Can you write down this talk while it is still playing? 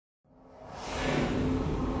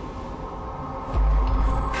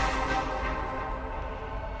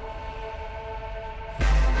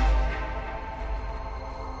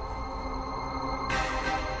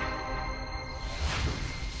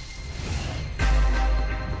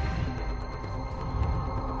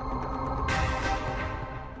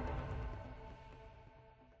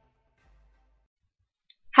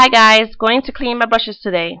Hi guys, going to clean my brushes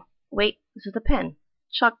today. Wait, this is a pen.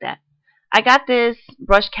 Chuck that. I got this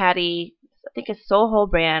brush caddy, I think it's Soho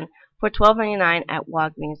brand, for $12.99 at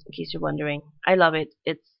Walgreens, in case you're wondering. I love it.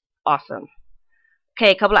 It's awesome. Okay,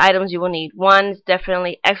 a couple of items you will need. One is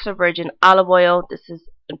definitely extra virgin olive oil. This is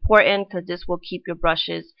important because this will keep your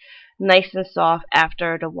brushes nice and soft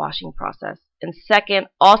after the washing process. And second,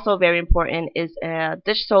 also very important, is a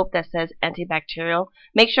dish soap that says antibacterial.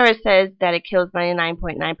 Make sure it says that it kills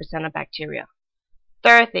 99.9% of bacteria.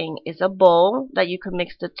 Third thing is a bowl that you can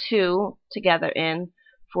mix the two together in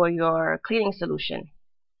for your cleaning solution.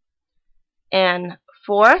 And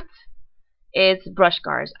fourth is brush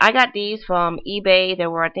guards. I got these from eBay. They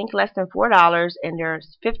were, I think, less than $4, and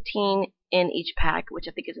there's 15 in each pack, which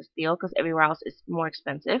I think is a steal because everywhere else is more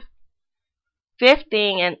expensive. Fifth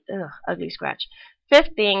thing, and ugly scratch.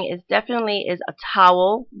 Fifth thing is definitely a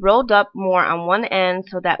towel rolled up more on one end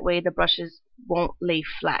so that way the brushes won't lay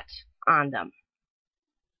flat on them.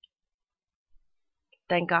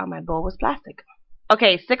 Thank God my bowl was plastic.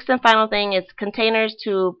 Okay, sixth and final thing is containers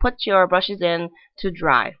to put your brushes in to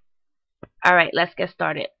dry. Alright, let's get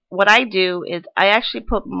started. What I do is I actually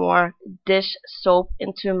put more dish soap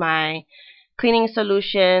into my cleaning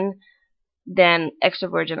solution than extra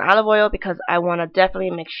virgin olive oil because I want to definitely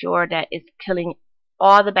make sure that it's killing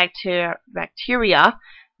all the bacteria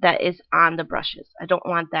that is on the brushes. I don't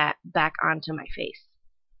want that back onto my face.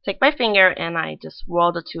 Take my finger and I just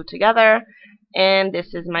roll the two together, and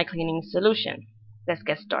this is my cleaning solution. Let's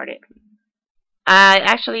get started. I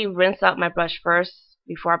actually rinse out my brush first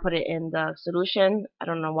before I put it in the solution. I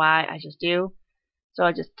don't know why, I just do. So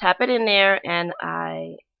I just tap it in there and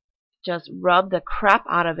I just rub the crap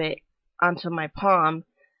out of it onto my palm,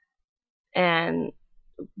 and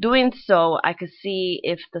doing so I could see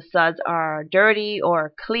if the suds are dirty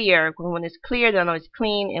or clear. When it's clear, then I know it's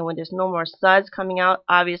clean, and when there's no more suds coming out,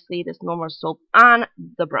 obviously there's no more soap on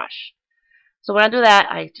the brush. So when I do that,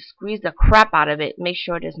 I just squeeze the crap out of it, make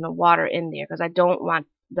sure there's no water in there because I don't want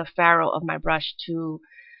the ferrule of my brush to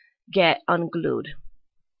get unglued.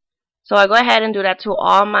 So I go ahead and do that to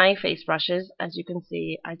all my face brushes. As you can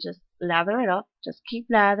see, I just lather it up, just keep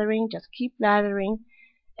lathering,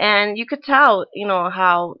 and you could tell, you know,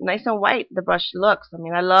 how nice and white the brush looks. I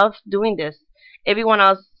mean, I love doing this. Everyone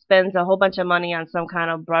else spends a whole bunch of money on some kind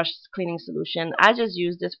of brush cleaning solution. I just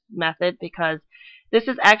use this method because this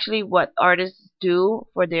is actually what artists do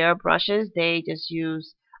for their brushes. They just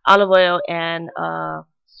use olive oil and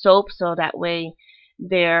soap so that way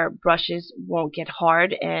their brushes won't get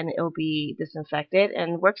hard and it'll be disinfected,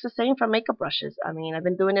 and works the same for makeup brushes. I mean, I've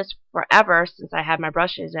been doing this forever since I had my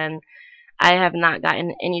brushes, and I have not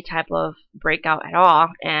gotten any type of breakout at all,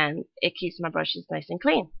 and it keeps my brushes nice and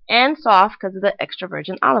clean and soft because of the extra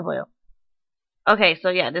virgin olive oil. Okay, so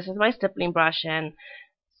yeah, this is my stippling brush, and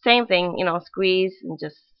same thing, you know, squeeze and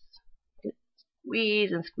just squeeze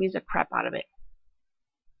the crap out of it.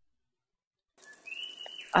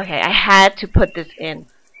 Okay, I had to put this in.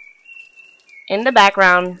 In the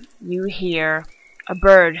background, you hear a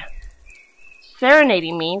bird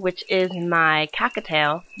serenading me, which is my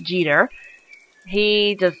cockatiel, Jeter.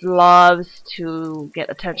 He just loves to get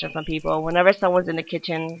attention from people. Whenever someone's in the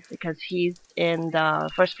kitchen, because he's in the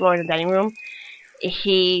first floor in the dining room,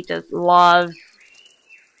 he just loves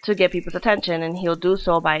to get people's attention, and he'll do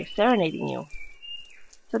so by serenading you.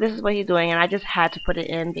 So this is what he's doing, and I just had to put it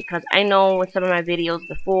in because I know in some of my videos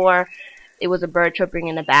before, it was a bird chirping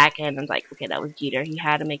in the back, and I was like, okay, that was Jeter. He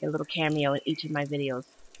had to make a little cameo in each of my videos.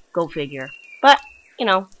 Go figure. But, you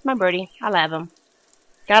know, my birdie. I love him.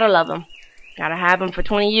 Gotta love him. Gotta have them for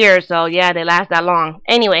 20 years, so yeah, they last that long.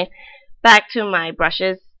 Anyway, back to my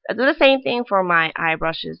brushes. I do the same thing for my eye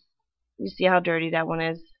brushes. You see how dirty that one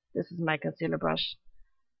is? This is my concealer brush.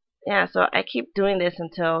 Yeah, so I keep doing this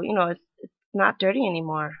until, you know, it's not dirty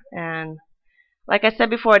anymore. And like I said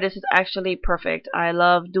before, this is actually perfect. I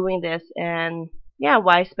love doing this, and yeah,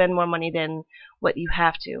 why spend more money than what you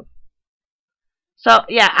have to? So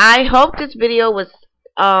yeah, I hope this video was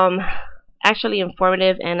actually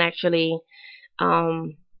informative and actually I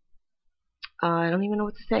don't even know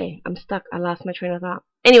what to say. I'm stuck. I lost my train of thought.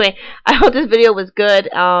 Anyway, I hope this video was good.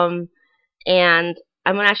 And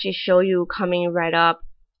I'm gonna actually show you coming right up.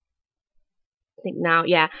 I think now,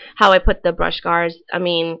 yeah, how I put the brush guards. I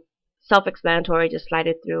mean, self-explanatory. Just slide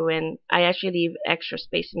it through, and I actually leave extra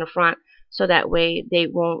space in the front so that way they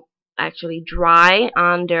won't actually dry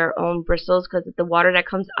on their own bristles, because the water that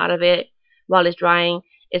comes out of it while it's drying,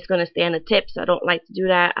 it's going to stay on the tip, so I don't like to do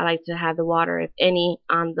that. I like to have the water, if any,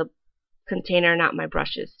 on the container, not my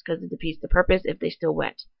brushes, because it defeats the purpose if they're still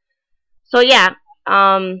wet. So yeah,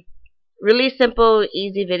 really simple,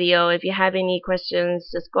 easy video. If you have any questions,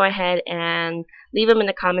 just go ahead and leave them in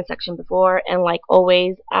the comment section before. And like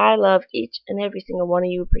always, I love each and every single one of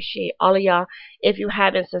you. Appreciate all of y'all. If you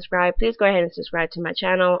haven't subscribed, please go ahead and subscribe to my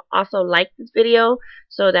channel. Also like this video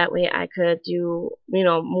so that way I could do, you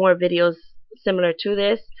know, more videos similar to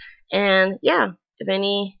this. And yeah, if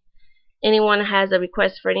anyone has a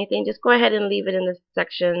request for anything, just go ahead and leave it in the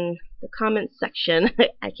section, the comment section.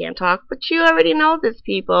 I can't talk, but you already know this,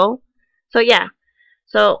 people. So yeah,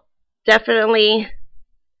 so definitely,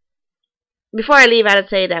 before I leave, I'd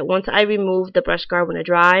say that once I remove the brush guard when I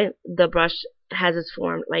dry, the brush has its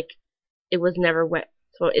form, like it was never wet.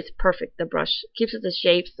 So it's perfect. The brush keeps its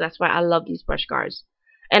shape, so that's why I love these brush guards.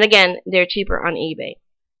 And again, they're cheaper on eBay.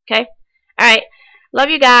 Okay? Alright, love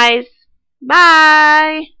you guys.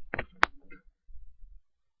 Bye!